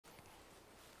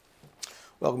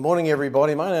Well, good morning,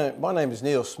 everybody. My name is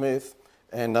Neil Smith,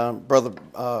 and Brother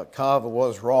Carver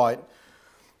was right.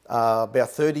 About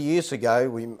 30 years ago,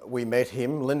 we met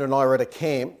him. Linda and I were at a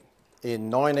camp in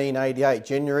 1988,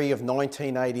 January of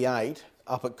 1988,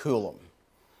 up at Coolum.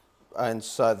 And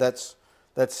so that's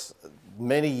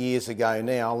many years ago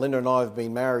now. Linda and I have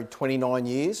been married 29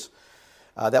 years.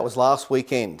 That was last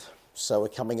weekend, so we're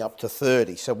coming up to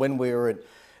 30. So when we were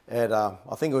at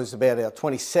I think it was about our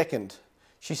 22nd,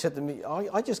 she said to me,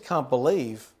 I just can't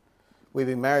believe we've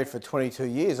been married for 22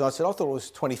 years. And I said, I thought it was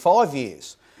 25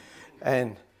 years.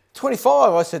 And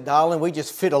 25, I said, darling, we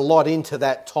just fit a lot into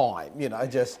that time,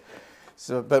 just.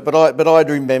 So, but I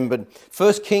remembered.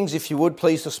 1 Kings, if you would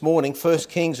please, this morning, 1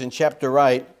 Kings in chapter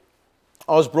 8.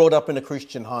 I was brought up in a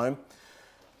Christian home.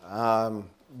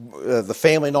 The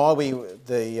family and I,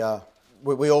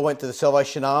 we all went to the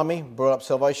Salvation Army, brought up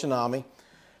Salvation Army.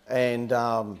 And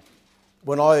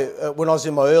when I was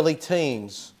in my early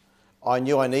teens, I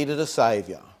knew I needed a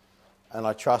saviour, and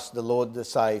I trusted the Lord to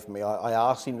save me. I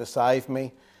asked Him to save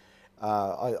me.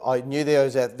 I knew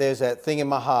there's that thing in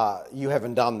my heart. You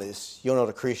haven't done this. You're not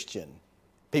a Christian.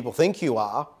 People think you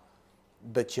are,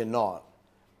 but you're not.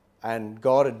 And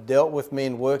God had dealt with me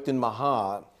and worked in my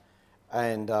heart.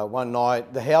 And one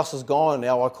night, the house is gone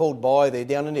now. I called by there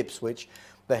down in Ipswich.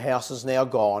 The house is now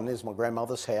gone. There's my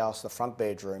grandmother's house, the front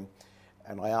bedroom.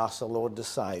 And I asked the Lord to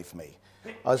save me.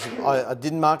 I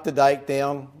didn't mark the date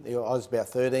down. I was about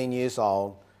 13 years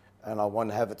old, and I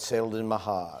wanted to have it settled in my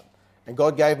heart. And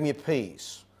God gave me a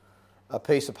peace that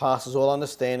passes all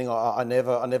understanding.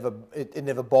 It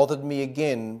never bothered me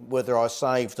again whether I was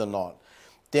saved or not.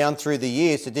 Down through the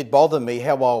years, it did bother me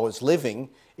how I was living,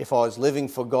 if I was living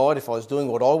for God, if I was doing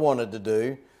what I wanted to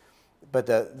do. But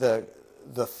the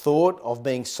thought of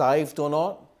being saved or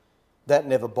not, that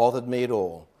never bothered me at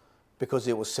all, because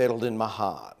it was settled in my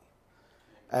heart.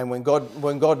 And when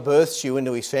God births you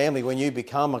into His family, when you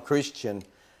become a Christian,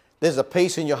 there's a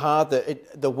peace in your heart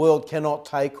that the world cannot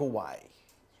take away.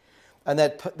 And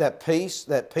that peace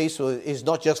is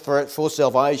not just for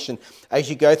salvation. As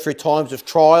you go through times of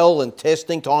trial and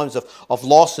testing, times of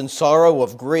loss and sorrow,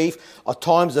 of grief,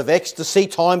 times of ecstasy,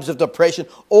 times of depression,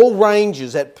 all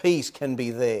ranges, that peace can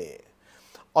be there.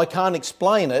 I can't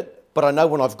explain it, but I know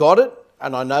when I've got it,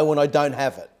 and I know when I don't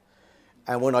have it.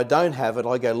 And when I don't have it,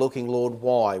 I go looking, Lord,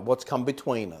 why? What's come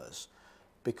between us?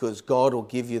 Because God will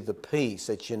give you the peace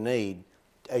that you need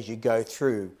as you go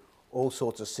through all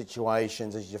sorts of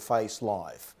situations, as you face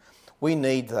life. We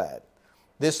need that.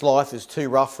 This life is too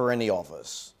rough for any of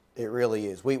us. It really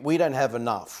is. We don't have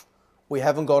enough. We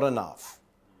haven't got enough.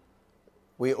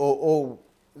 The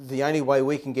only way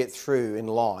we can get through in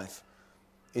life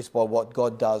is by what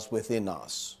God does within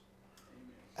us,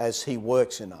 as He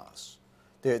works in us.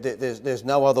 There's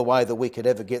no other way that we could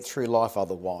ever get through life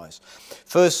otherwise.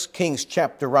 1 Kings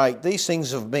chapter 8.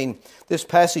 This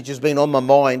passage has been on my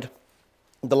mind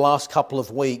the last couple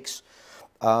of weeks.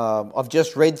 I've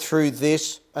just read through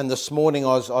this, and this morning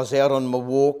I was out on my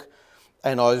walk,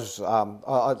 and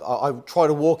I try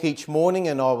to walk each morning,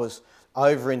 and I was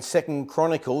over in 2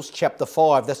 Chronicles chapter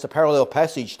 5. That's a parallel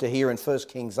passage to here in 1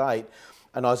 Kings 8,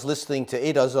 and I was listening to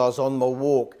it as I was on my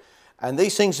walk. And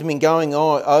these things have been going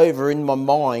on over in my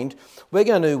mind. We're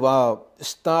going to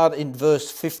start in verse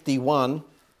 51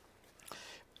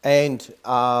 and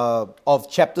of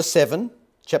chapter 7,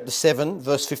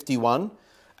 verse 51.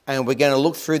 And we're going to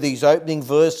look through these opening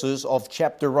verses of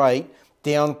chapter 8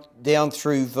 down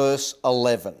through verse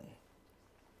 11.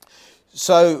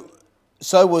 So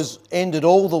was ended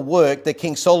all the work that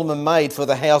King Solomon made for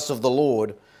the house of the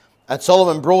Lord. And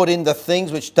Solomon brought in the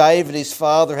things which David his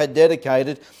father had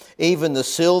dedicated, even the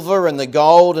silver and the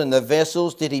gold and the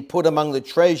vessels did he put among the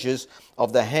treasures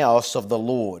of the house of the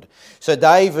Lord. So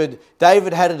David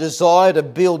had a desire to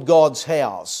build God's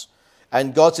house.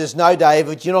 And God says, no,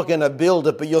 David, you're not going to build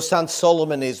it, but your son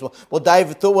Solomon is. Well,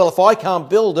 David thought, well, if I can't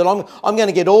build it, I'm going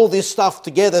to get all this stuff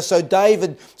together. So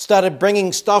David started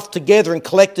bringing stuff together and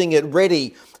collecting it ready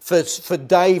for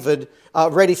David,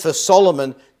 ready for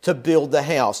Solomon to build the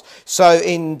house. So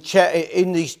in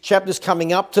these chapters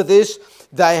coming up to this,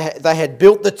 they had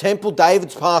built the temple.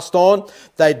 David's passed on.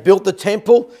 They'd built the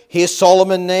temple. Here's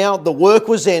Solomon now. The work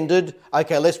was ended.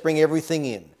 Okay, let's bring everything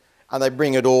in. And they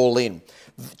bring it all in.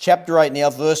 Chapter 8 now,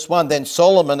 verse 1. Then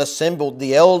Solomon assembled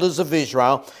the elders of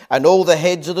Israel and all the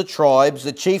heads of the tribes,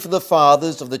 the chief of the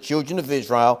fathers of the children of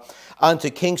Israel, unto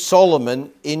King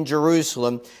Solomon in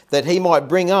Jerusalem, that he might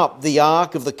bring up the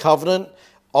ark of the covenant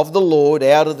of the Lord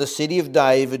out of the city of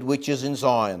David, which is in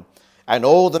Zion. And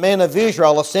all the men of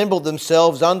Israel assembled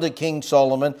themselves under King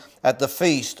Solomon at the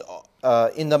feast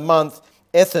in the month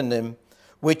Ethanim,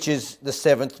 which is the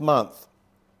 7th month.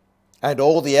 And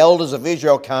all the elders of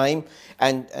Israel came,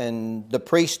 and the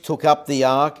priests took up the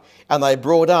ark, and they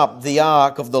brought up the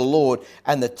ark of the Lord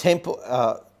and the temple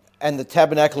and the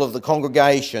tabernacle of the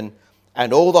congregation,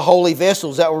 and all the holy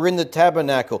vessels that were in the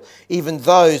tabernacle. Even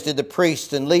those did the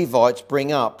priests and Levites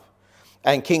bring up.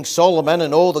 And King Solomon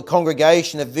and all the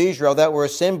congregation of Israel that were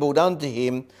assembled unto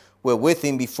him were with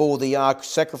him before the ark,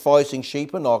 sacrificing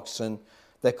sheep and oxen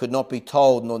that could not be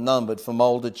told nor numbered for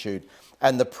multitude.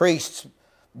 And the priests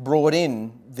brought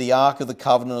in the ark of the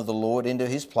covenant of the Lord into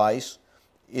his place,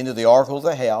 into the oracle of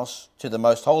the house, to the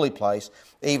most holy place,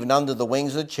 even under the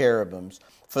wings of the cherubims.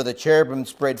 For the cherubim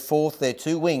spread forth their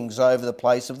two wings over the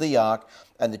place of the ark,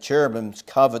 and the cherubims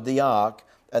covered the ark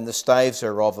and the staves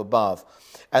thereof above.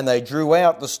 And they drew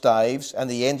out the staves, and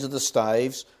the ends of the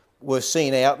staves were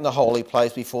seen out in the holy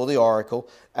place before the oracle,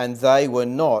 and they were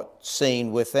not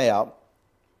seen without.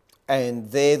 And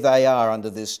there they are under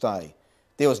this day.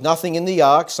 There was nothing in the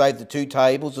ark save the two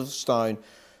tables of stone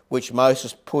which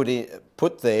Moses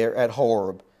put there at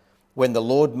Horeb, when the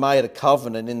Lord made a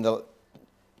covenant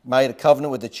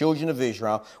with the children of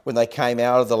Israel when they came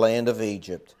out of the land of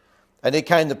Egypt. And it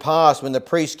came to pass, when the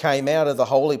priest came out of the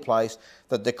holy place,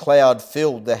 that the cloud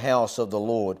filled the house of the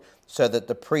Lord, so that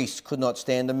the priests could not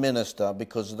stand to minister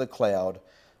because of the cloud,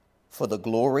 for the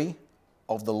glory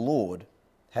of the Lord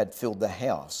had filled the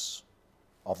house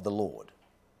of the Lord.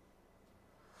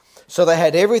 So they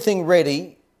had everything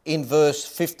ready in verse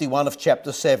 51 of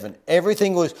chapter 7.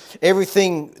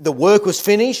 The work was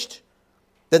finished.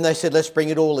 Then they said, let's bring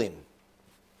it all in.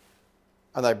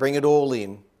 And they bring it all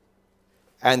in.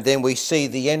 And then we see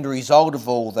the end result of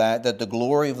all that the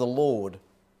glory of the Lord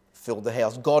filled the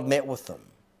house. God met with them.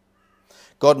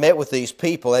 God met with these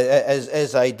people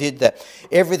as they did that.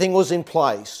 Everything was in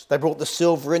place. They brought the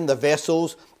silver in, the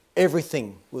vessels,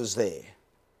 everything was there.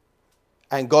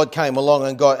 And God came along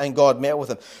and God met with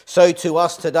them. So to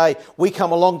us today, we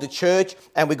come along to church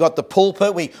and we've got the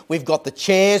pulpit, we've got the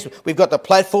chairs, we've got the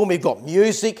platform, we've got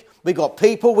music, we've got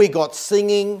people, we've got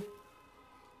singing.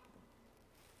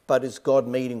 But is God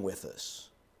meeting with us?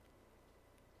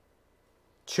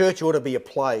 Church ought to be a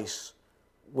place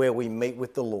where we meet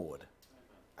with the Lord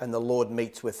and the Lord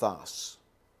meets with us.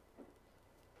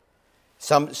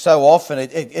 So often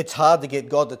it's hard to get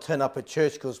God to turn up at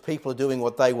church because people are doing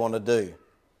what they want to do.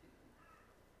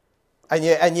 And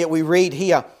yet we read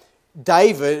here,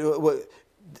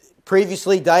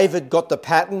 previously David got the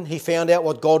pattern. He found out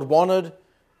what God wanted.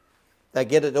 They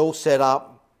get it all set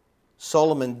up.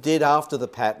 Solomon did after the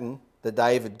pattern that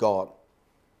David got.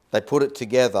 They put it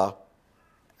together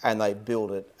and they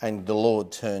built it, and the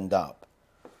Lord turned up.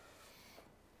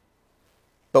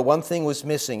 But one thing was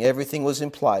missing. Everything was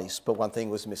in place, but one thing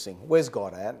was missing. Where's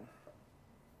God at?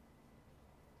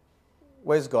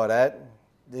 Where's God at?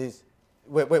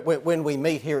 When we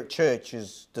meet here at church,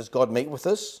 does God meet with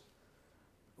us?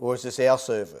 Or is this our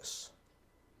service?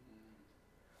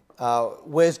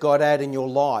 Where's God at in your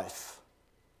life?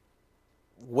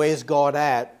 Where's God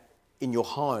at in your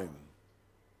home?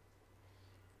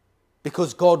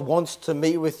 Because God wants to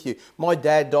meet with you. My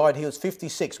dad died, he was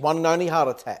 56, one and only heart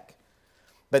attack.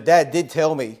 But Dad did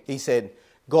tell me, he said,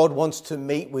 God wants to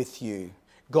meet with you.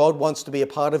 God wants to be a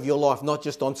part of your life, not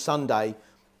just on Sunday,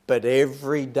 but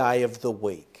every day of the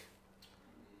week.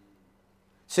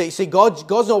 See, God's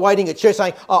not waiting at church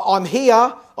saying, oh, I'm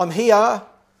here.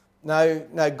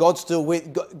 No, God's still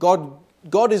with,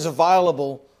 God is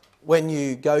available when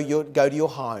you go to your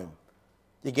home.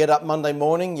 You get up Monday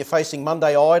morning, you're facing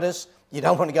Monday-itis, you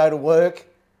don't want to go to work,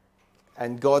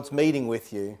 and God's meeting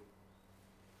with you.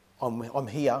 I'm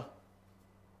here.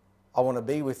 I want to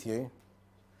be with you.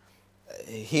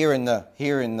 Here in the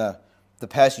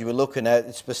passage we're looking at,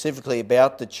 it's specifically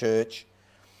about the church.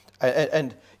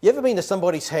 And you ever been to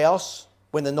somebody's house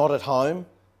when they're not at home?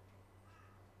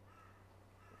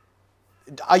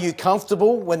 Are you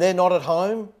comfortable when they're not at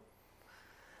home?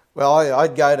 Well,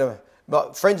 I'd go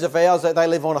to friends of ours, they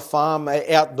live on a farm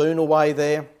out Boonah way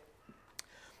there.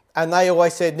 And they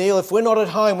always said, Neil, if we're not at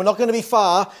home, we're not going to be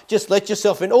far, just let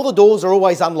yourself in. All the doors are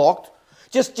always unlocked.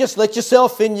 Just let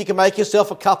yourself in. You can make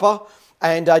yourself a cuppa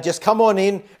and just come on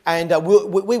in, and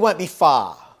we won't be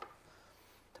far.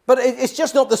 But it's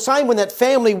just not the same when that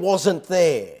family wasn't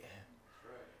there.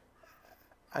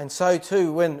 And so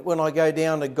too, when I go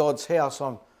down to God's house,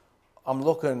 I'm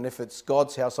looking, if it's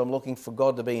God's house, I'm looking for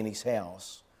God to be in his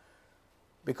house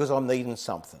because I'm needing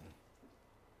something.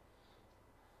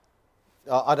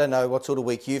 I don't know what sort of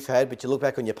week you've had, but you look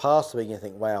back on your past week and you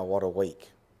think, wow, what a week.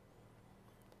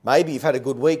 Maybe you've had a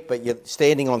good week, but you're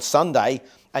standing on Sunday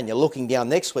and you're looking down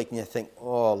next week and you think,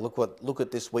 oh, look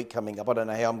at this week coming up. I don't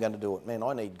know how I'm going to do it. Man,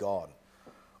 I need God.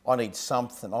 I need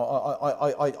something.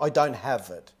 I don't have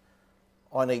it.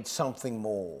 I need something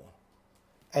more.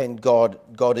 And God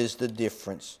is the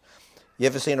difference. You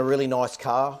ever seen a really nice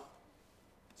car?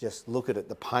 Just look at it,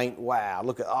 the paint, wow,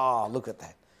 look at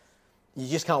that. You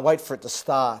just can't wait for it to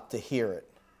start to hear it.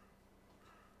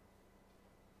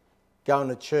 Going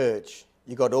to church,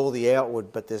 you got all the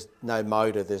outward, but there's no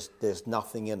motor, there's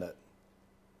nothing in it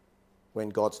when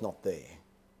God's not there.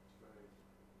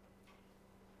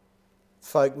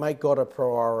 Folk, make God a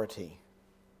priority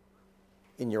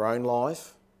in your own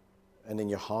life and in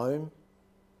your home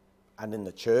and in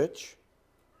the church.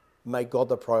 Make God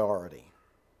the priority.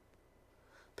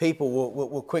 People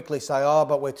will quickly say, oh,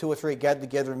 but we're 2 or 3 gathered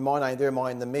together in my name, there am I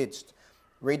in the midst.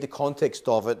 Read the context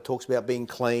of it. It talks about being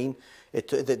clean.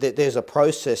 There's a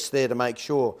process there to make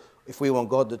sure if we want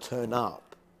God to turn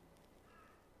up.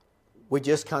 We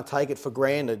just can't take it for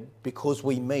granted because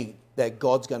we meet that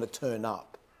God's going to turn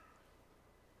up.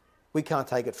 We can't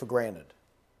take it for granted.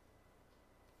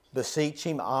 Beseech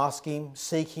Him, ask Him,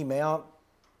 seek Him out,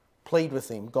 plead with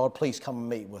Him. God, please come and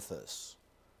meet with us.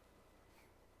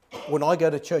 When I go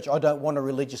to church, I don't want a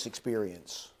religious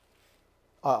experience.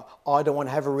 I don't want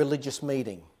to have a religious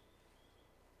meeting.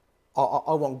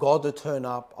 I want God to turn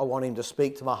up. I want Him to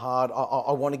speak to my heart.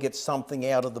 I want to get something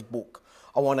out of the book.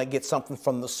 I want to get something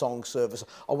from the song service.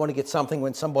 I want to get something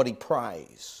when somebody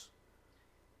prays.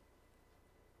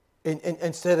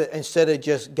 Instead of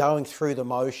just going through the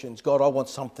motions, God, I want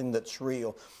something that's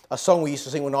real. A song we used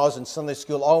to sing when I was in Sunday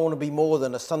school, I want to be more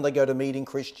than a Sunday go-to-meeting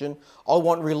Christian. I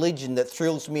want religion that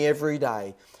thrills me every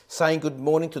day. Saying good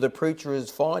morning to the preacher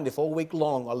is fine if all week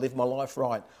long I live my life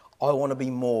right. I want to be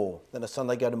more than a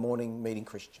Sunday go-to-morning meeting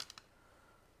Christian.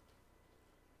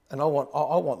 And I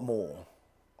want more.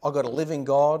 I've got to live in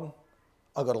God.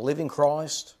 I've got to live in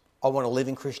Christ. I want to live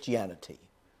in Christianity.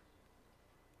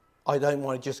 I don't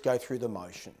want to just go through the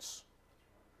motions.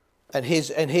 And here's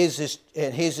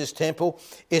this temple.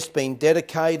 It's been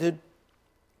dedicated.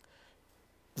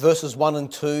 Verses 1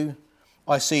 and 2,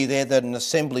 I see there that an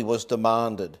assembly was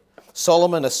demanded.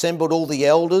 Solomon assembled all the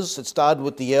elders. It started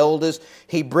with the elders.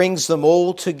 He brings them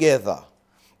all together.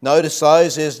 Notice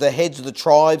those. There's the heads of the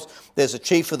tribes. There's the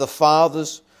chief of the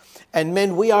fathers. And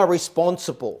men, we are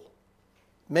responsible.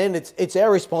 Men, it's our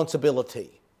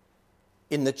responsibility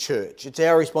in the church. It's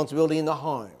our responsibility in the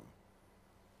home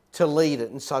to lead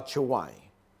it in such a way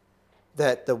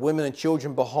that the women and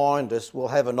children behind us will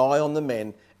have an eye on the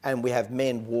men and we have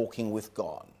men walking with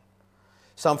God.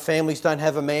 Some families don't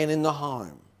have a man in the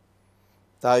home.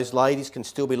 Those ladies can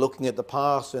still be looking at the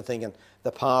pastor and thinking,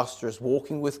 the pastor is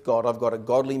walking with God. I've got a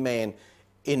godly man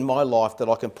in my life that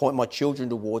I can point my children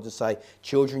towards and say,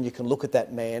 children, you can look at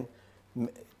that man.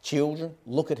 Children,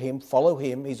 look at him, follow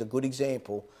him. He's a good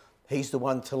example. He's the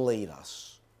one to lead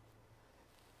us.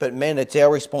 But men, it's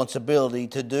our responsibility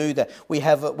to do that. We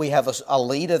have a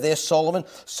leader there, Solomon.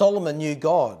 Solomon knew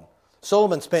God.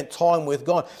 Solomon spent time with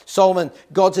God.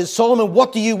 God says, Solomon,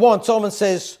 what do you want? Solomon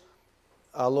says,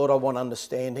 Lord, I want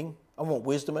understanding. I want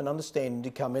wisdom and understanding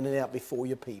to come in and out before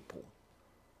your people.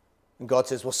 And God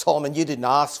says, well, Solomon, you didn't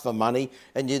ask for money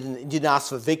and you didn't ask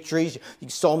for victories.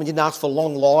 Solomon, you didn't ask for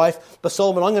long life. But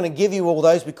Solomon, I'm going to give you all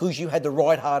those because you had the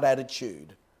right heart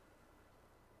attitude.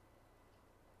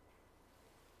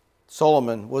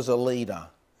 Solomon was a leader.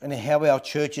 And how our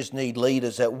churches need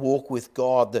leaders that walk with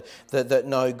God, that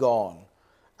know God.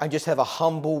 And just have a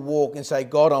humble walk and say,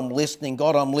 God, I'm listening.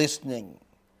 God, I'm listening.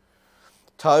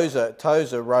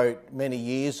 Tozer wrote many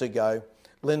years ago,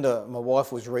 Linda, my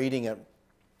wife, was reading it,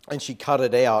 and she cut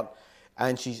it out.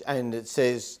 And it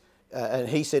says, and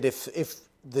he said, if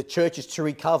the church is to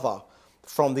recover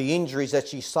from the injuries that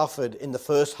she suffered in the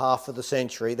first half of the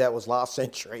century, that was last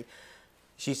century,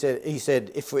 he said,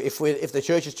 if the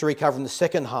church is to recover in the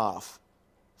second half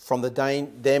from the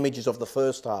damages of the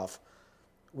first half,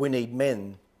 we need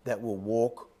men that will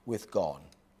walk with God.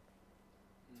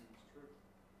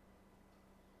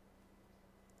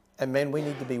 And men, we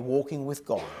need to be walking with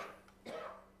God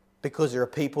because there are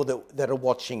people that are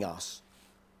watching us.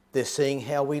 They're seeing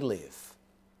how we live.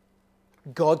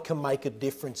 God can make a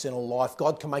difference in a life.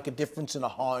 God can make a difference in a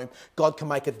home. God can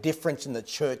make a difference in the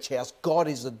church house. God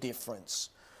is the difference.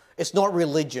 It's not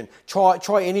religion. Try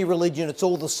any religion, it's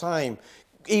all the same.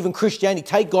 Even Christianity,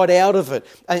 take God out of it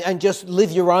and just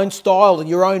live your own style and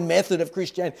your own method of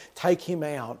Christianity. Take Him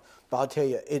out. But I tell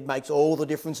you, it makes all the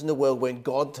difference in the world when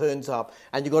God turns up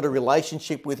and you've got a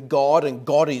relationship with God and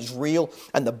God is real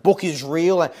and the book is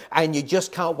real and you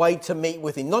just can't wait to meet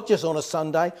with Him. Not just on a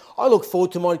Sunday. I look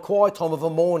forward to my quiet time of a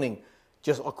morning.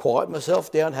 I quiet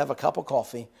myself down, have a cup of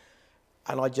coffee,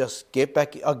 and I just get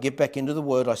back into the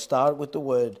Word. I start with the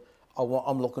Word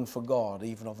I'm looking for God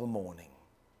even of a morning.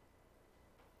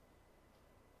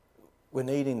 We're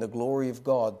needing the glory of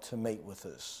God to meet with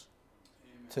us,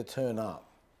 to turn up,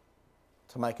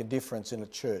 to make a difference in a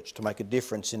church, to make a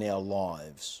difference in our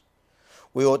lives.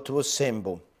 We ought to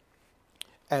assemble.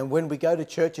 And when we go to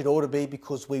church, it ought to be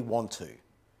because we want to.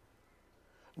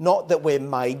 Not that we're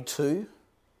made to,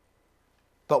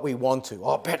 but we want to.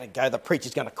 Oh, I better go, the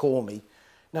preacher's going to call me.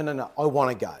 No, I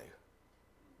want to go.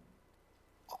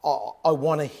 I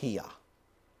want to hear.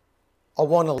 I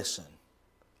want to listen.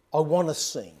 I want to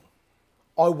sing.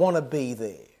 I want to be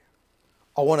there.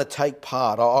 I want to take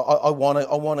part. I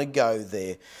want to go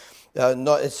there.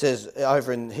 It says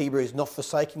over in Hebrews, not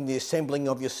forsaking the assembling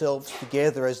of yourselves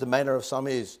together as the manner of some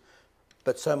is,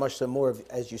 but so much the more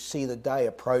as you see the day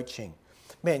approaching.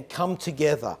 Man, come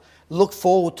together. Look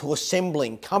forward to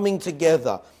assembling, coming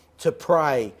together to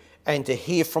pray and to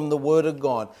hear from the Word of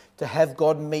God, to have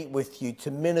God meet with you,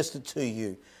 to minister to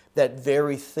you that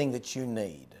very thing that you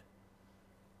need.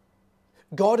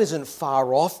 God isn't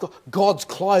far off. God's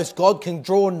close. God can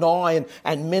draw nigh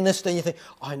and minister. And you think,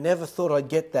 I never thought I'd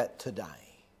get that today.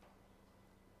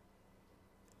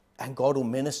 And God will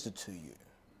minister to you.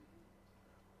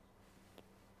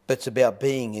 But it's about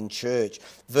being in church.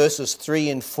 Verses 3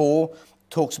 and 4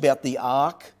 talks about the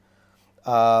ark.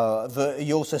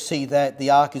 You also see that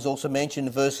the ark is also mentioned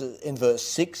in verse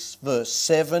 6, verse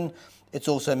 7. It's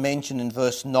also mentioned in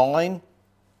verse 9.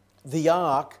 The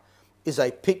ark is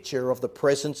a picture of the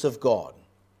presence of God.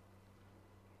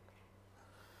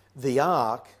 The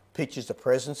ark pictures the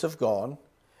presence of God,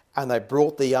 and they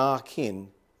brought the ark in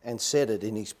and set it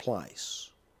in his place.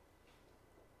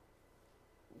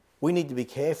 We need to be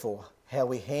careful how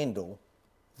we handle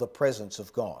the presence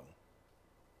of God.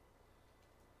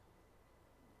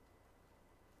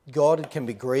 God can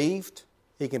be grieved,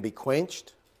 he can be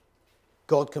quenched,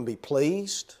 God can be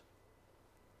pleased.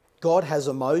 God has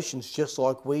emotions just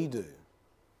like we do.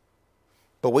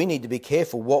 But we need to be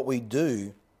careful what we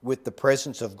do with the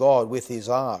presence of God, with his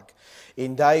ark.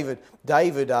 In David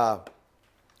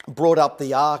brought up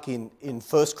the ark in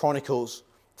 1 Chronicles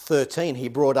 13. He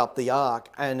brought up the ark,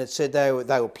 and it said they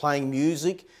were playing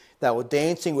music, they were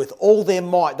dancing with all their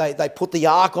might. They put the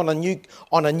ark on a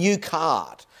new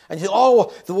cart. And you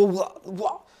say,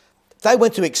 they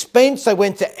went to expense, they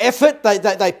went to effort,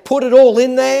 they put it all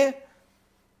in there.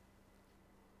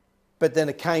 But then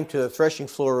it came to the threshing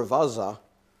floor of Uzzah,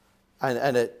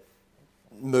 and it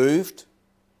moved,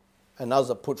 and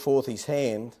Uzzah put forth his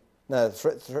hand,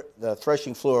 the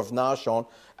threshing floor of Nashon,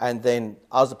 and then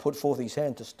Uzzah put forth his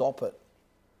hand to stop it.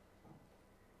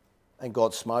 And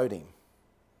God smote him.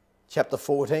 Chapter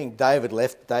 14, David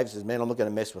left. David says, man, I'm not going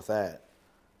to mess with that.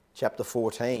 Chapter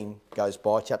 14 goes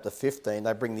by. Chapter 15,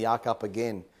 they bring the ark up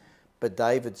again. But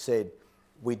David said,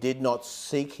 we did not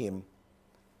seek him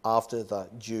after the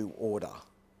due order.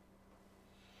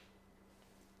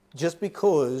 Just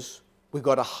because we've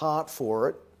got a heart for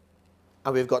it,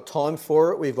 and we've got time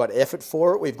for it, we've got effort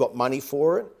for it, we've got money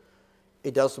for it,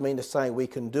 it doesn't mean to say we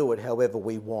can do it however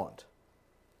we want.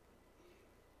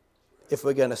 If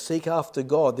we're going to seek after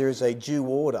God, there is a due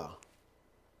order.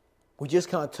 We just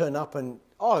can't turn up and,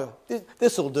 oh,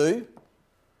 this will do.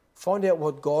 Find out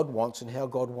what God wants and how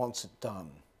God wants it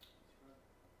done.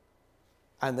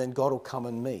 And then God will come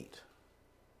and meet.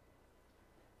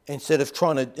 Instead of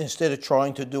trying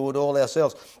to do it all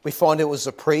ourselves. We find it was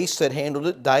the priest that handled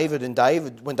it,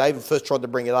 David, when David first tried to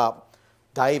bring it up,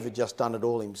 David just done it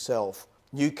all himself.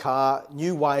 New car,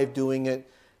 new way of doing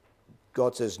it.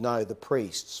 God says, no, the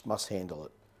priests must handle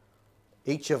it.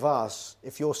 Each of us,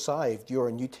 if you're saved, you're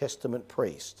a New Testament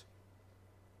priest.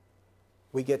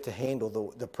 We get to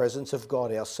handle the presence of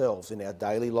God ourselves in our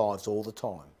daily lives all the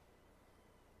time.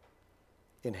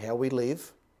 In how we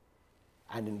live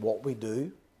and in what we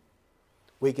do,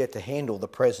 we get to handle the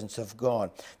presence of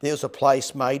God. There's a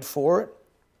place made for it.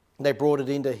 They brought it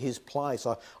into his place.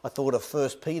 I thought of 1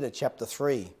 Peter chapter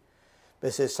 3.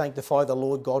 It says, sanctify the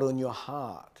Lord God in your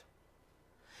heart.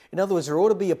 In other words, there ought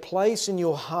to be a place in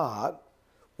your heart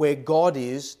where God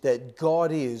is, that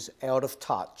God is out of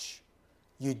touch.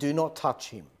 You do not touch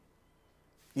him.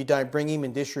 You don't bring him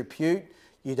in disrepute.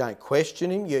 You don't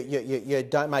question him. You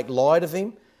don't make light of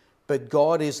him. But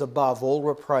God is above all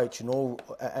reproach and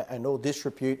all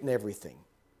disrepute and everything.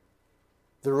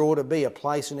 There ought to be a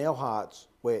place in our hearts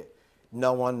where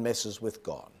no one messes with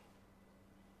God.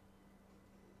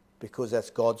 Because that's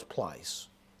God's place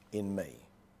in me.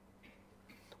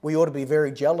 We ought to be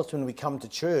very jealous when we come to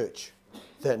church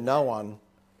that no one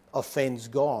offends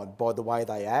God by the way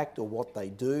they act or what they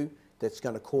do that's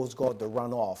going to cause God to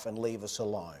run off and leave us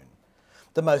alone.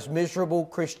 The most miserable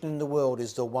Christian in the world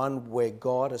is the one where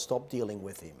God has stopped dealing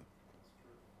with him.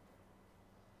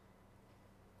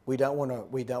 We don't want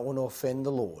to offend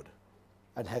the Lord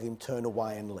and have him turn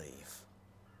away and leave.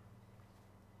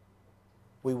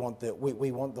 We want the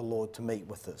Lord to meet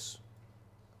with us.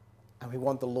 And we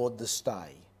want the Lord to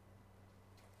stay.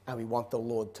 And we want the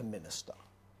Lord to minister.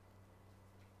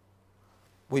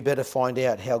 We better find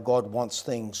out how God wants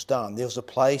things done. There was a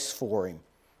place for him.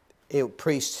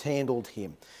 Priests handled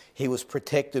him. He was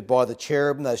protected by the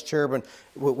cherubim. Those cherubim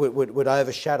would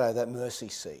overshadow that mercy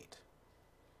seat.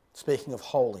 Speaking of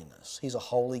holiness, he's a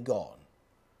holy God.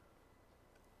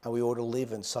 And we ought to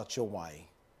live in such a way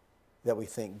that we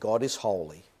think God is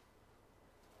holy.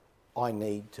 I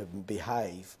need to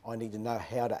behave. I need to know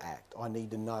how to act. I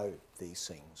need to know these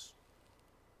things.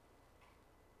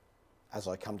 As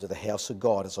I come to the house of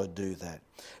God, as I do that.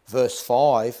 Verse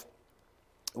 5,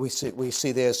 we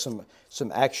see there's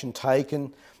some action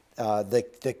taken.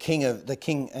 The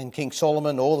king and King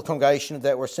Solomon, all the congregation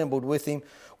that were assembled with him,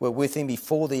 were with him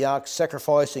before the ark,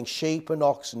 sacrificing sheep and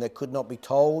oxen that could not be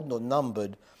told nor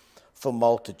numbered for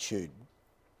multitude.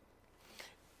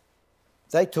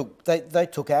 They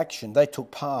took action. They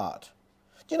took part.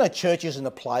 Do you know church isn't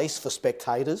a place for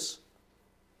spectators?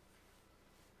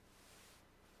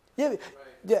 Yeah,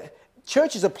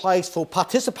 church is a place for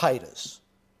participators,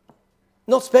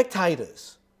 not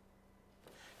spectators.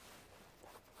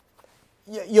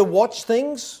 You watch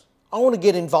things. I want to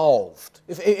get involved.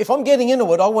 If I'm getting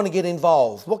into it, I want to get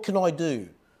involved. What can I do?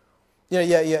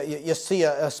 You see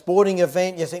a sporting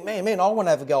event, you think, man, I want to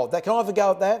have a go at that. Can I have a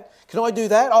go at that? Can I do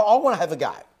that? I want to have a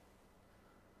go.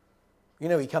 You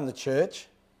know, we come to church,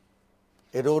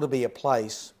 it ought to be a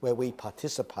place where we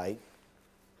participate,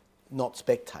 not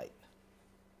spectate.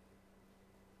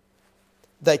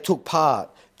 They took part.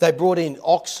 They brought in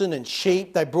oxen and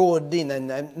sheep. They brought in and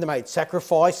they made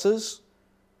sacrifices.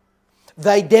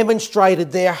 They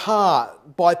demonstrated their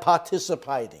heart by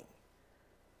participating.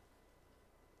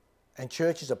 And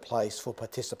church is a place for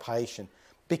participation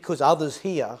because others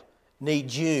here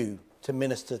need you to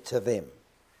minister to them.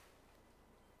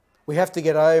 We have to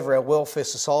get over our welfare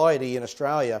society in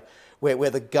Australia where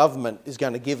the government is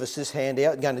going to give us this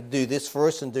handout, going to do this for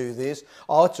us and do this.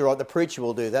 Oh, it's all right, the preacher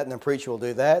will do that and the preacher will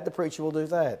do that, the preacher will do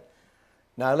that.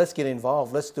 No, let's get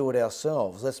involved. Let's do it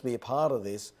ourselves. Let's be a part of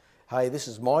this. Hey, this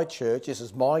is my church. This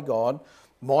is my God,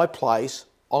 my place.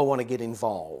 I want to get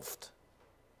involved.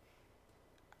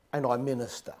 And I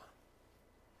minister.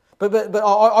 But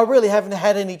I really haven't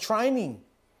had any training.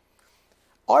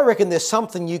 I reckon there's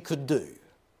something you could do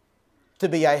to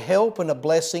be a help and a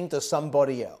blessing to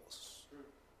somebody else.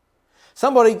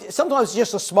 Sometimes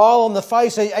just a smile on the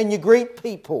face and you greet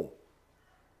people.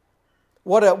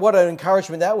 What an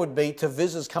encouragement that would be to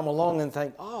visitors come along and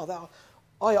think, oh,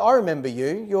 I remember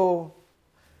you.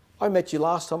 I met you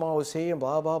last time I was here and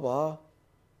blah, blah, blah.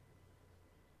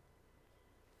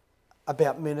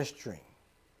 About ministering.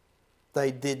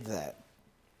 They did that.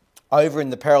 Over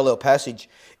in the parallel passage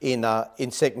in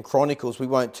 2 Chronicles, we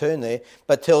won't turn there,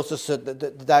 but tells us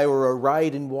that they were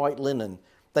arrayed in white linen.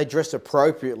 They dressed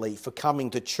appropriately for coming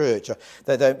to church.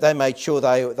 They made sure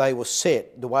they were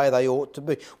set the way they ought to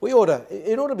be.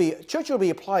 Church ought to be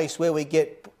a place where we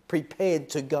get prepared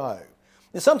to go.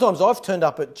 And sometimes I've turned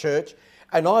up at church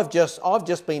and I've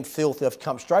just been filthy. I've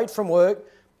come straight from work,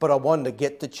 but I wanted to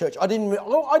get to church. I didn't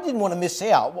want to miss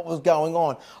out what was going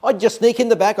on. I'd just sneak in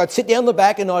the back, I'd sit down the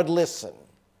back and I'd listen.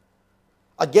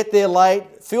 I'd get there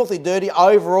late, filthy, dirty,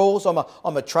 overalls. I'm a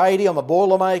tradie, I'm a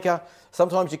boilermaker.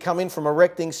 Sometimes you come in from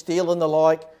erecting steel and the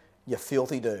like, you're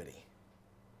filthy dirty.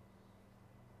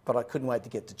 But I couldn't wait to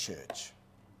get to church.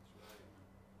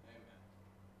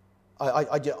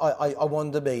 I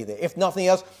wanted to be there. If nothing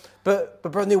else, but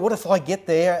brother, what if I get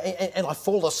there and I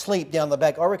fall asleep down the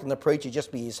back? I reckon the preacher would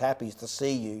just be as happy as to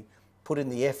see you put in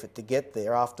the effort to get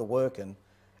there after working,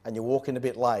 and you walk in a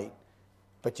bit late,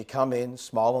 but you come in,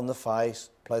 smile on the face,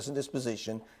 pleasant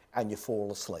disposition, and you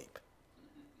fall asleep.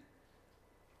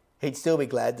 He'd still be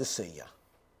glad to see you.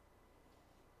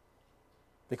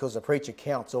 Because the preacher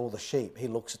counts all the sheep. He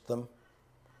looks at them,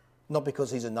 not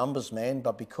because he's a numbers man,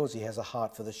 but because he has a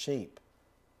heart for the sheep.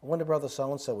 I wonder brother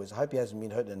so-and-so is. I hope he hasn't been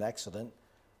hurt in an accident.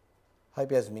 I hope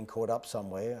he hasn't been caught up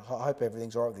somewhere. I hope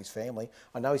everything's all right with his family.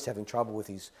 I know he's having trouble with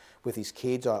his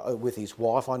kids, with his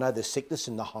wife. I know there's sickness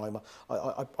in the home.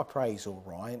 I pray he's all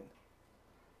right.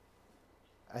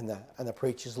 And the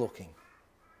preacher's looking.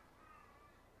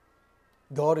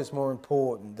 God is more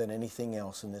important than anything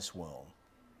else in this world.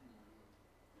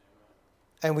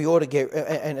 And we ought to get,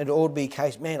 and it ought to be a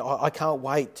case, man, I can't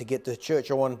wait to get to church.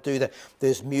 I want to do that.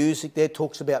 There's music there,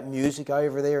 talks about music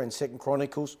over there in 2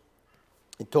 Chronicles.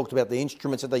 It talked about the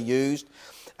instruments that they used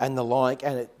and the like,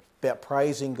 and about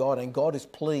praising God. And God is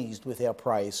pleased with our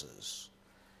praises.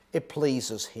 It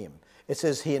pleases him. It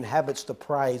says he inhabits the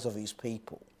praise of his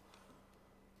people.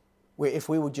 Where if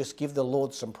we would just give the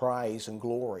Lord some praise and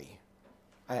glory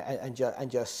and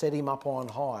just set him up on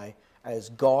high as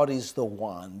God is the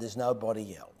one, there's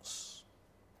nobody else.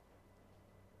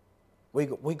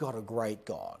 We got a great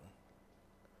God.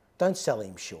 Don't sell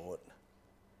him short.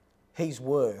 He's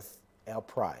worth our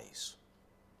praise.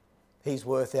 He's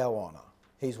worth our honour.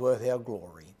 He's worth our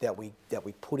glory, that we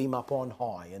put him up on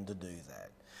high and to do that.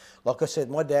 Like I said,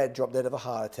 my dad dropped dead of a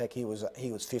heart attack. He was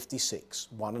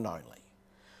 56, one and only.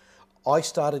 I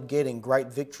started getting great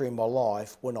victory in my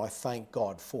life when I thanked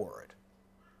God for it.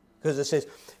 Because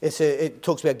it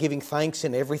talks about giving thanks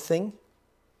in everything.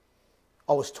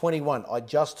 I was 21. I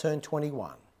just turned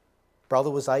 21.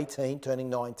 Brother was 18, turning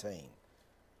 19.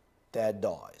 Dad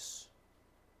dies.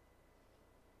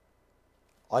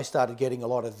 I started getting a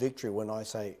lot of victory when I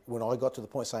got to the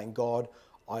point saying, God,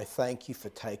 I thank you for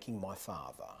taking my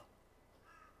father.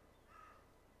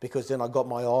 Because then I got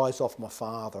my eyes off my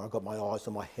father, I got my eyes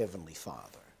on my heavenly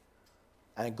Father.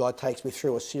 And God takes me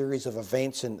through a series of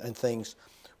events and things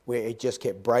where it just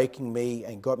kept breaking me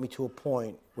and got me to a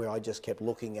point where I just kept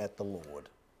looking at the Lord.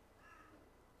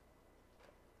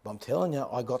 But I'm telling you,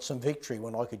 I got some victory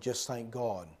when I could just thank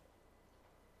God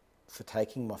for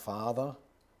taking my father,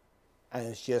 and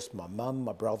it's just my mum,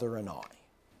 my brother and I.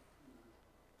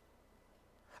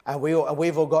 And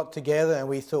we've all got together and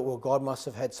we thought, well, God must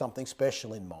have had something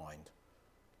special in mind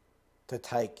to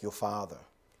take your father,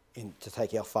 to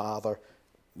take our father,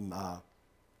 my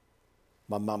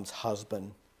mum's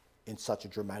husband, in such a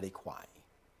dramatic way.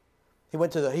 He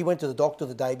went to the doctor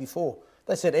the day before.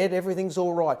 They said, Ed, everything's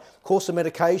all right. Course of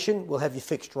medication will have you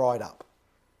fixed right up.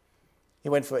 He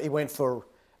went for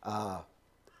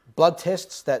blood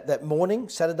tests that morning,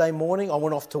 Saturday morning. I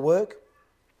went off to work,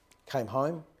 came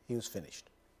home, he was finished.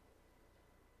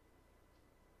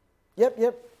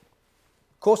 Yep.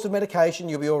 Course of medication,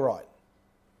 you'll be all right.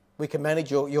 We can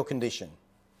manage your condition.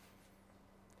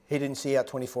 He didn't see out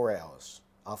 24 hours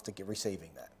after receiving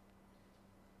that.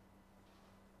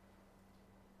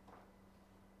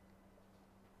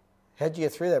 How'd you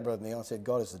get through that, Brother Neil? I said,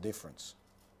 God is the difference.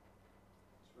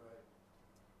 That's right.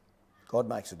 God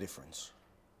makes a difference.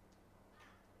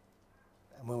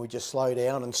 And when we just slow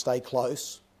down and stay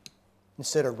close,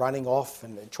 instead of running off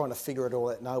and trying to figure it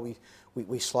all out, no,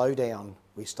 we slow down,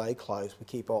 we stay close, we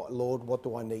keep, Lord, what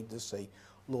do I need to see?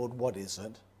 Lord, what is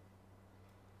it?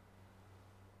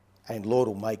 And Lord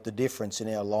will make the difference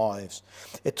in our lives.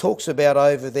 It talks about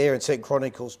over there in 2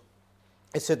 Chronicles,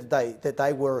 it said that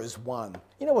they were as one.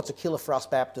 You know what's a killer for us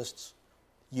Baptists?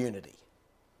 Unity.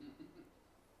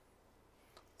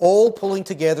 All pulling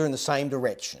together in the same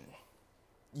direction.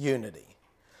 Unity.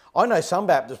 I know some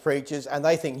Baptist preachers and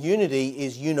they think unity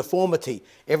is uniformity.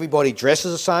 Everybody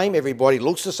dresses the same, everybody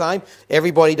looks the same,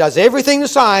 everybody does everything the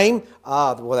same.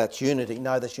 Well, that's unity.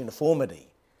 No, that's uniformity.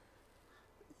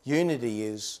 Unity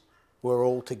is we're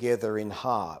all together in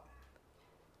heart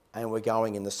and we're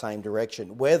going in the same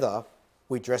direction. Whether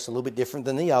we dress a little bit different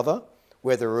than the other,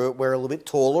 whether we're a little bit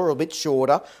taller or a bit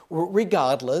shorter,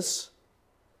 regardless,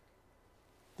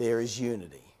 there is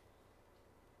unity.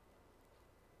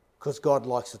 Because God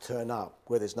likes to turn up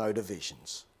where there's no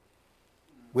divisions,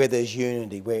 where there's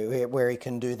unity, where he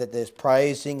can do that. There's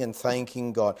praising and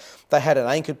thanking God. They had an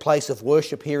anchored place of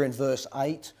worship here in verse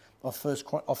 8 of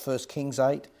 1 Kings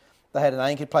 8. They had an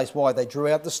anchored place. Why? They drew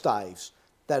out the staves.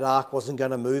 That ark wasn't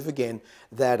going to move again.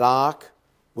 That ark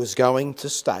was going to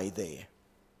stay there.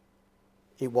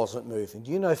 It wasn't moving.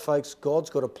 Do you know, folks,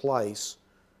 God's got a place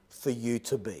for you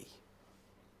to be.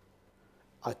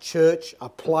 A church, a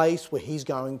place where he's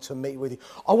going to meet with you.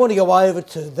 I want to go over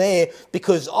to there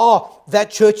because,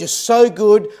 that church is so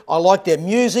good. I like their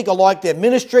music. I like their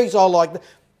ministries.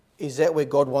 Is that where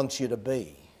God wants you to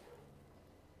be?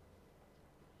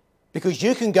 Because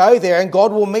you can go there and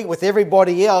God will meet with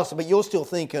everybody else, but you're still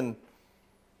thinking,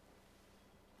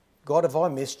 God, have I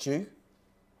missed you?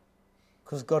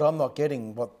 Because, God, I'm not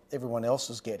getting what everyone else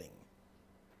is getting.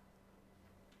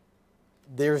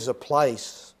 There is a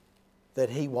place that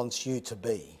he wants you to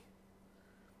be.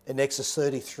 In Exodus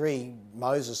 33,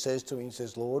 Moses says to him, he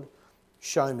says, Lord,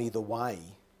 show me the way.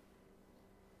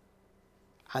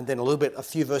 And then a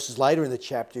few verses later in the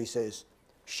chapter, he says,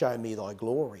 show me thy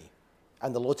glory.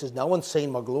 And the Lord says, no one's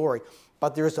seen my glory,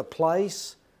 but there is a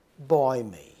place by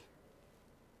me.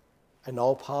 And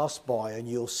I'll pass by and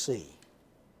you'll see.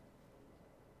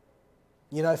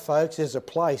 You know, folks, there's a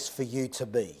place for you to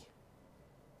be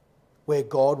where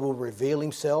God will reveal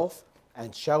himself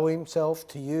and show himself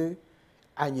to you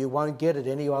And you won't get it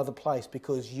any other place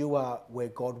because you are where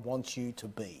God wants you to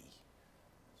be.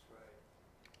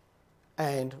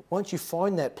 And once you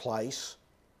find that place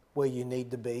where you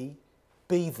need to be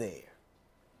there.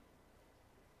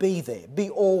 Be there. Be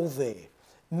all there.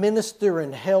 Minister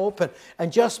and help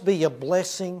and just be a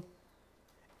blessing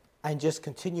and just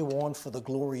continue on for the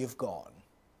glory of God.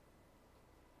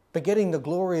 But getting the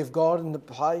glory of God in the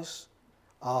place,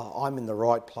 I'm in the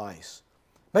right place.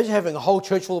 Imagine having a whole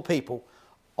church full of people,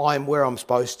 I'm where I'm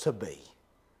supposed to be.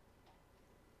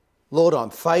 Lord, I'm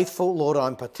faithful. Lord,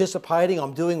 I'm participating.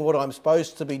 I'm doing what I'm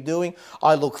supposed to be doing.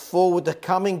 I look forward to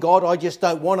coming. God, I just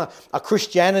don't want a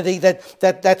Christianity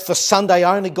that's for Sunday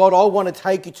only. God, I want to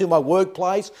take you to my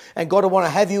workplace. And God, I want to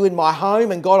have you in my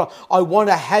home. And God, I want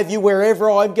to have you wherever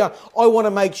I'm going. I want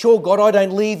to make sure, God, I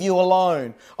don't leave you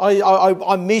alone.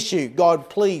 I miss you. God,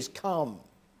 please come.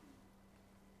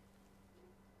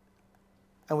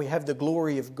 And we have the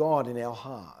glory of God in our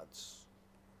hearts.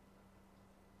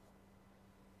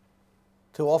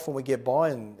 Too often we get by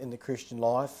in the Christian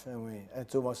life and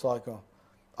it's almost like,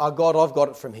 oh God, I've got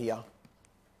it from here.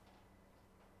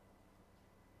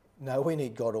 No, we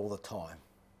need God all the time.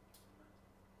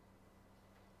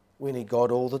 We need God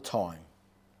all the time.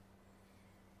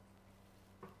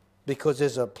 Because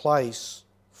there's a place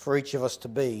for each of us to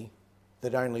be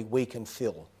that only we can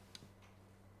fill.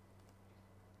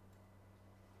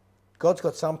 God's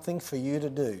got something for you to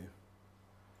do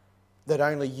that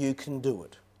only you can do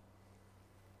it.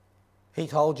 He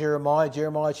told Jeremiah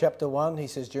chapter 1, he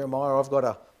says, Jeremiah,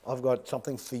 I've got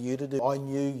something for you to do. I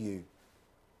knew you.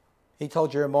 He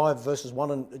told Jeremiah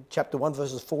chapter 1,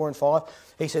 verses 4 and 5,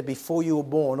 he said, before you were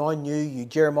born, I knew you.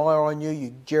 Jeremiah, I knew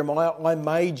you. Jeremiah, I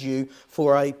made you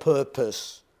for a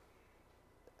purpose.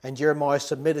 And Jeremiah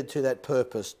submitted to that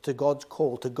purpose, to God's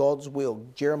call, to God's will.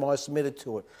 Jeremiah submitted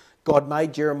to it. God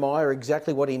made Jeremiah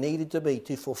exactly what he needed to be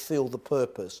to fulfill the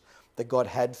purpose that God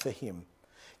had for him.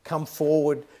 Come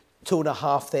forward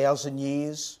 2,500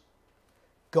 years,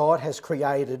 God has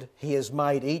created, He has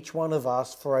made each one of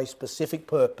us for a specific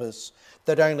purpose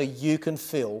that only you can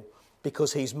fill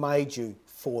because He's made you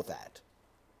for that.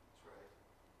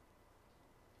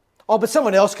 Oh, but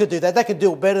someone else could do that. They could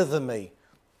do it better than me.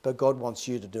 But God wants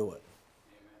you to do it.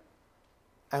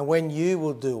 And when you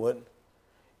will do it,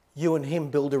 you and Him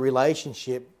build a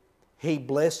relationship. He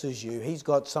blesses you. He's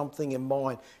got something in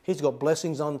mind. He's got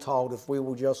blessings untold if we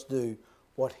will just do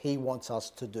what He wants us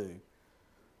to do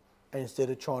instead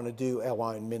of trying to do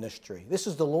our own ministry. This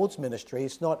is the Lord's ministry.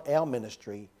 It's not our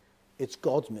ministry. It's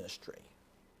God's ministry.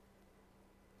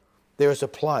 There is a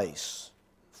place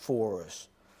for us.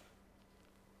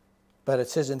 But it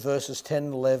says in verses 10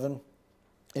 and 11,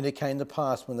 and it came to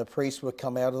pass when the priests were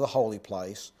come out of the holy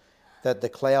place, that the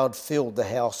cloud filled the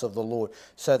house of the Lord,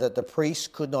 so that the priests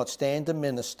could not stand to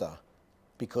minister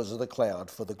because of the cloud,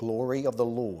 for the glory of the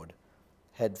Lord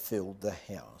had filled the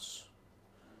house.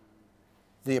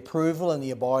 The approval and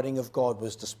the abiding of God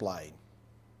was displayed.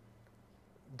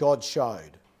 God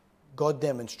showed, God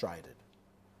demonstrated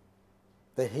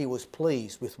that He was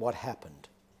pleased with what happened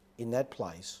in that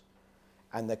place,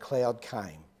 and the cloud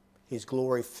came. His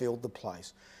glory filled the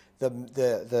place.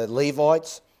 The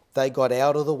Levites, they got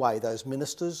out of the way. Those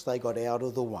ministers, they got out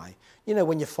of the way. You know,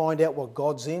 when you find out what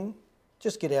God's in,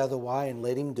 just get out of the way and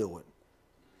let Him do it.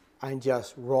 And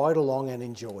just ride along and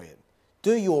enjoy it.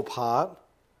 Do your part.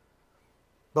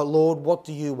 But Lord, what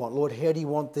do you want? Lord, how do you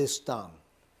want this done?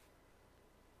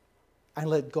 And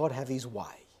let God have His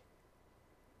way.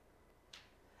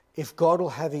 If God will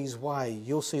have His way,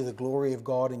 you'll see the glory of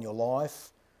God in your life.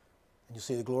 And you'll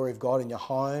see the glory of God in your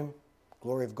home.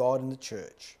 Glory of God in the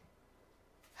church.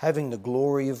 Having the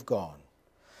glory of God.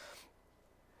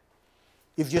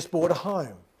 You've just bought a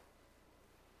home.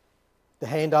 The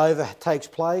handover takes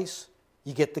place,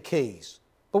 you get the keys.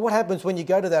 But what happens when you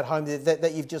go to that home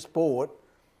that you've just bought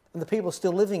and the people are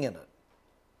still living in it?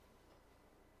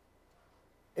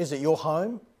 Is it your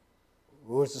home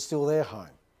or is it still their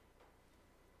home?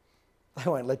 They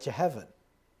won't let you have it.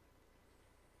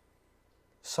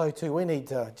 So too, we need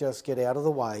to just get out of the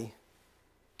way,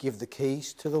 give the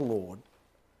keys to the Lord,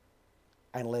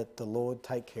 and let the Lord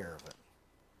take care of it.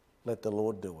 Let the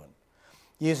Lord do it.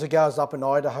 Years ago, I was up in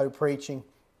Idaho preaching,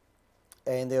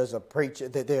 and there was a preacher,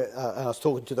 I was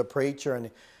talking to the preacher,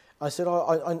 and I said,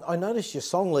 I noticed your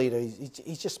song leader,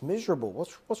 he's just miserable.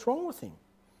 What's wrong with him?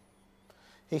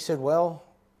 He said, well,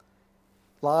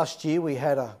 last year we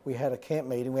had a camp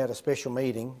meeting, we had a special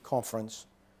meeting, conference,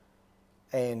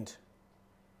 and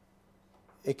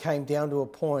it came down to a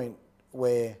point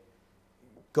where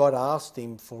God asked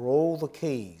him for all the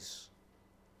keys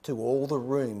to all the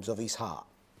rooms of his heart.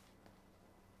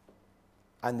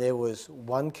 And there was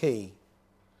one key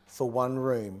for one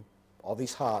room of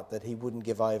his heart that he wouldn't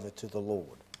give over to the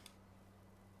Lord.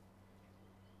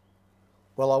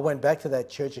 Well, I went back to that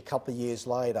church a couple of years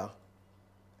later,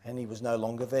 and he was no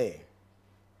longer there.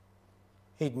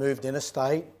 He'd moved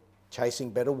interstate,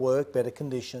 chasing better work, better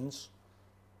conditions,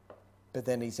 but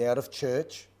then he's out of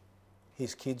church.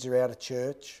 His kids are out of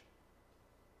church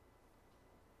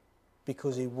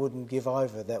because he wouldn't give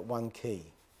over that one key.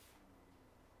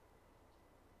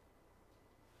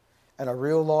 And a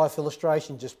real life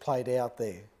illustration just played out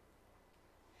there,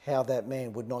 how that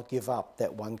man would not give up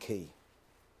that one key.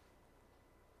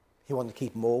 He wanted to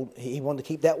keep them all. He wanted to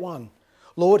keep that one.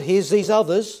 Lord, here's these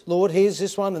others. Lord, here's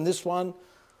this one and this one.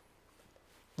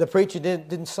 The preacher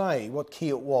didn't say what key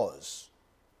it was.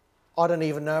 I don't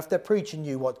even know if that preacher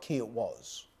knew what key it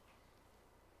was.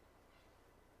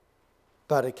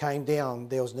 But it came down,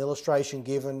 there was an illustration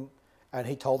given, and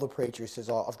he told the preacher, he says,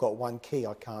 oh, I've got one key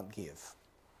I can't give.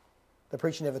 The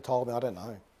preacher never told me, I don't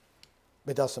know.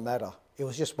 It doesn't matter. It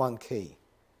was just one key.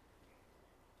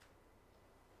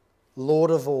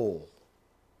 Lord of all,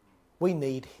 we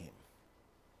need him.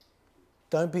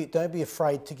 Don't be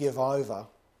afraid to give over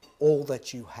all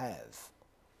that you have,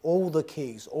 all the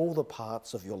keys, all the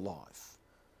parts of your life.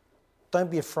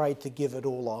 Don't be afraid to give it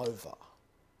all over.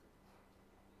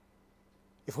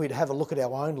 If we'd have a look at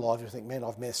our own life, we'd think, man,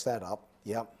 I've messed that up.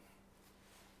 Yep.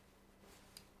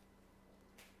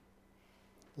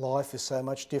 Life is so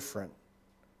much different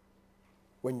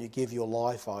when you give your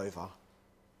life over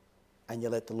and you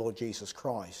let the Lord Jesus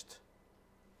Christ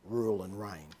rule and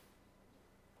reign.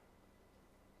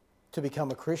 To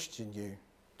become a Christian, you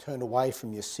turn away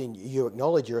from your sin. You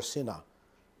acknowledge you're a sinner.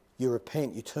 You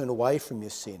repent. You turn away from your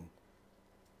sin.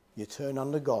 You turn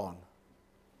unto God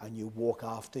and you walk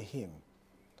after him.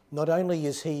 Not only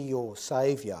is he your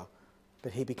Saviour,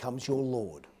 but he becomes your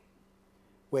Lord,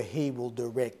 where he will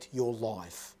direct your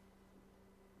life.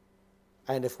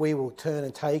 And if we will turn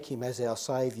and take him as our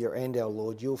Saviour and our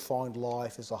Lord, you'll find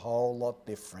life is a whole lot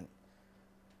different.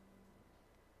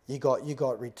 You got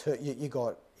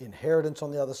inheritance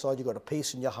on the other side. You got a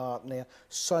peace in your heart now.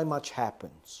 So much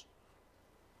happens.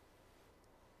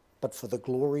 But for the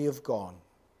glory of God,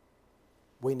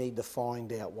 we need to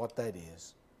find out what that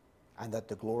is, and that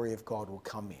the glory of God will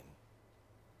come in.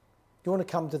 You want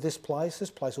to come to this place?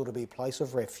 This place ought to be a place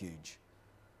of refuge.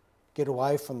 Get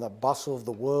away from the bustle of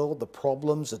the world, the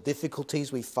problems, the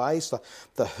difficulties we face,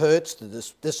 the hurts,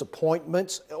 the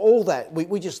disappointments, all that.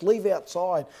 We just leave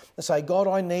outside and say, God,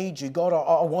 I need you. God,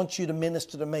 I want you to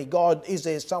minister to me. God, is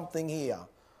there something here?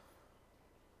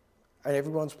 And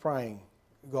everyone's praying,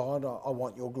 God, I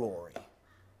want your glory.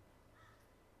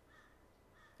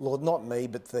 Lord, not me,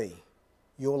 but thee.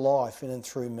 Your life in and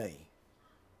through me.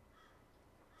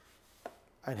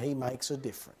 And he makes a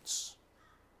difference.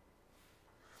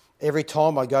 Every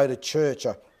time I go to church,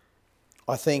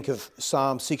 I think of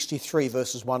Psalm 63,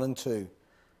 verses 1 and 2.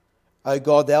 O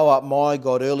God, thou art my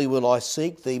God, early will I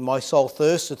seek thee. My soul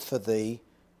thirsteth for thee.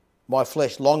 My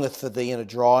flesh longeth for thee in a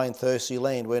dry and thirsty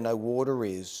land where no water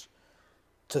is,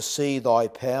 to see thy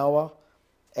power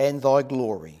and thy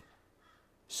glory,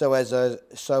 so as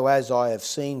I have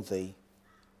seen thee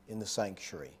in the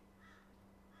sanctuary.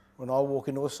 When I walk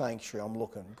into a sanctuary, I'm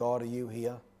looking, God, are you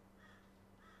here?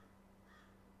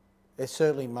 It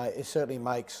certainly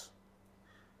makes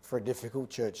for a difficult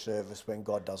church service when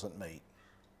God doesn't meet.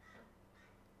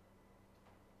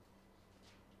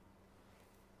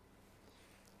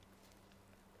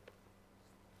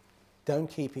 Don't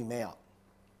keep him out.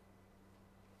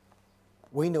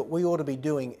 We ought to be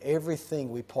doing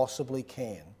everything we possibly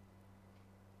can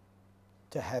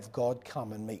to have God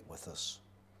come and meet with us.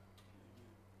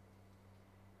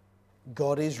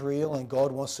 God is real and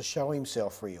God wants to show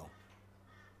himself real.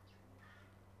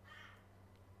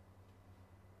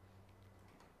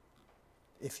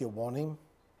 If you want him,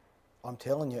 I'm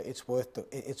telling you, it's worth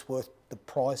the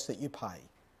price that you pay.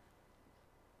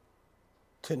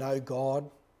 To know God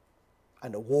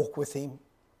and to walk with him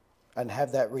and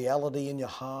have that reality in your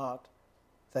heart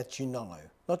that you know.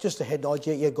 Not just a head knowledge,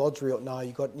 yeah, God's real. No,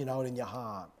 you know it in your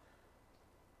heart.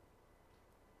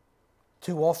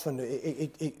 Too often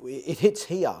it hits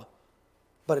here,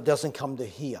 but it doesn't come to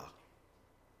here.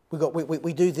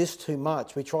 We do this too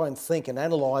much. We try and think and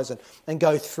analyse and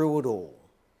go through it all.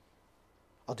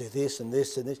 I'll do this and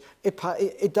this and this.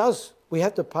 It does. We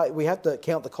have to pay. We have to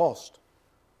count the cost.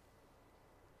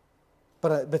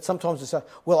 But sometimes we say,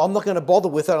 well, I'm not going to bother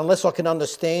with it unless I can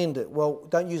understand it. Well,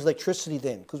 don't use electricity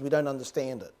then, because we don't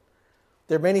understand it.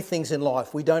 There are many things in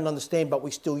life we don't understand, but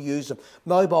we still use them.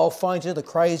 Mobile phones are the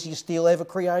craziest deal ever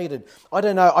created. I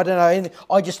don't know anything.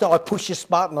 I just know I push this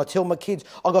button. I tell my kids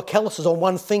I've got calluses on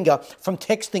one finger from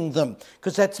texting them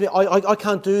because I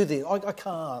can't do this. I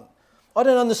can't. I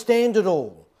don't understand it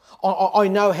all. I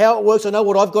know how it works. I know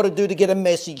what I've got to do to get a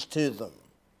message to them.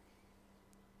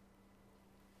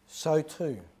 So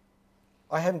too,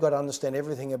 I haven't got to understand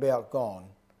everything about God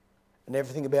and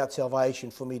everything about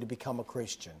salvation for me to become a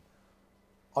Christian.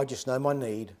 I just know my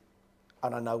need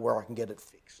and I know where I can get it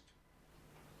fixed.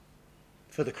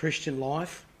 For the Christian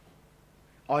life,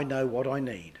 I know what I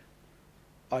need.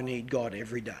 I need God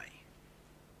every day.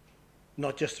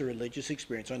 Not just a religious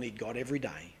experience, I need God every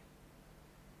day.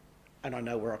 And I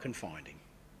know where I can find him.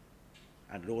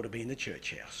 And it ought to be in the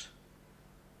church house,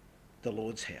 the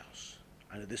Lord's house.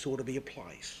 And this ought to be a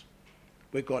place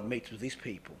where God meets with his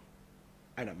people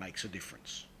and it makes a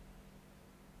difference.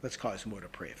 Let's close in a word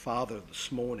of prayer. Father,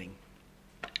 this morning,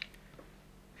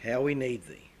 how we need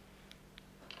thee.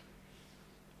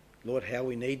 Lord, how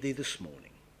we need thee this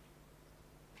morning.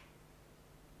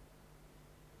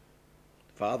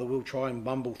 Father, we'll try and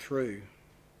bumble through.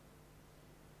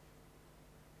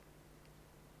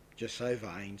 Just so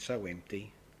vain, so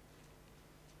empty.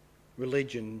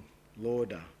 Religion,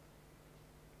 Lord,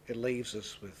 it leaves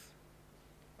us with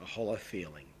a hollow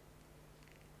feeling.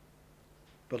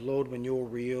 But Lord, when you're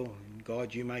real, and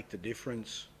God, you make the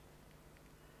difference.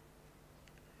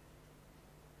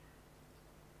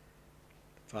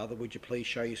 Father, would you please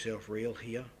show yourself real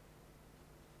here?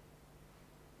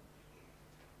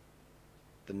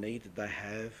 The need that they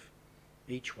have,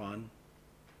 each one.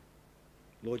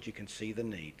 Lord, you can see the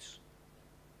needs.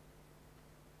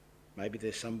 Maybe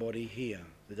there's somebody here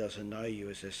that doesn't know you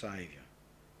as their Saviour.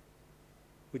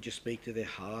 Would you speak to their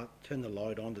heart, turn the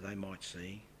light on that they might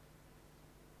see?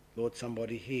 Lord,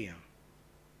 somebody here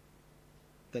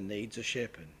that needs a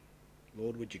shepherd.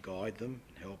 Lord, would you guide them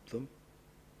and help them?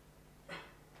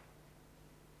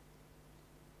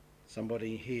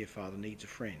 Somebody here, Father, needs a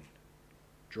friend.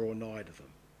 Draw nigh to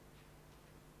them.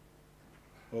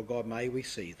 Lord God, may we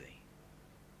see thee.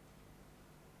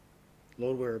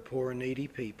 Lord, we're a poor and needy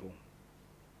people,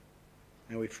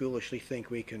 and we foolishly think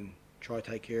we can try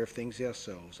to take care of things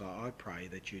ourselves. I pray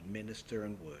that you'd minister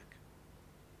and work.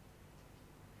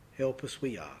 Help us,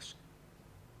 we ask.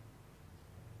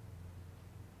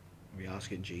 We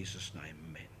ask in Jesus' name,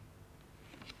 amen.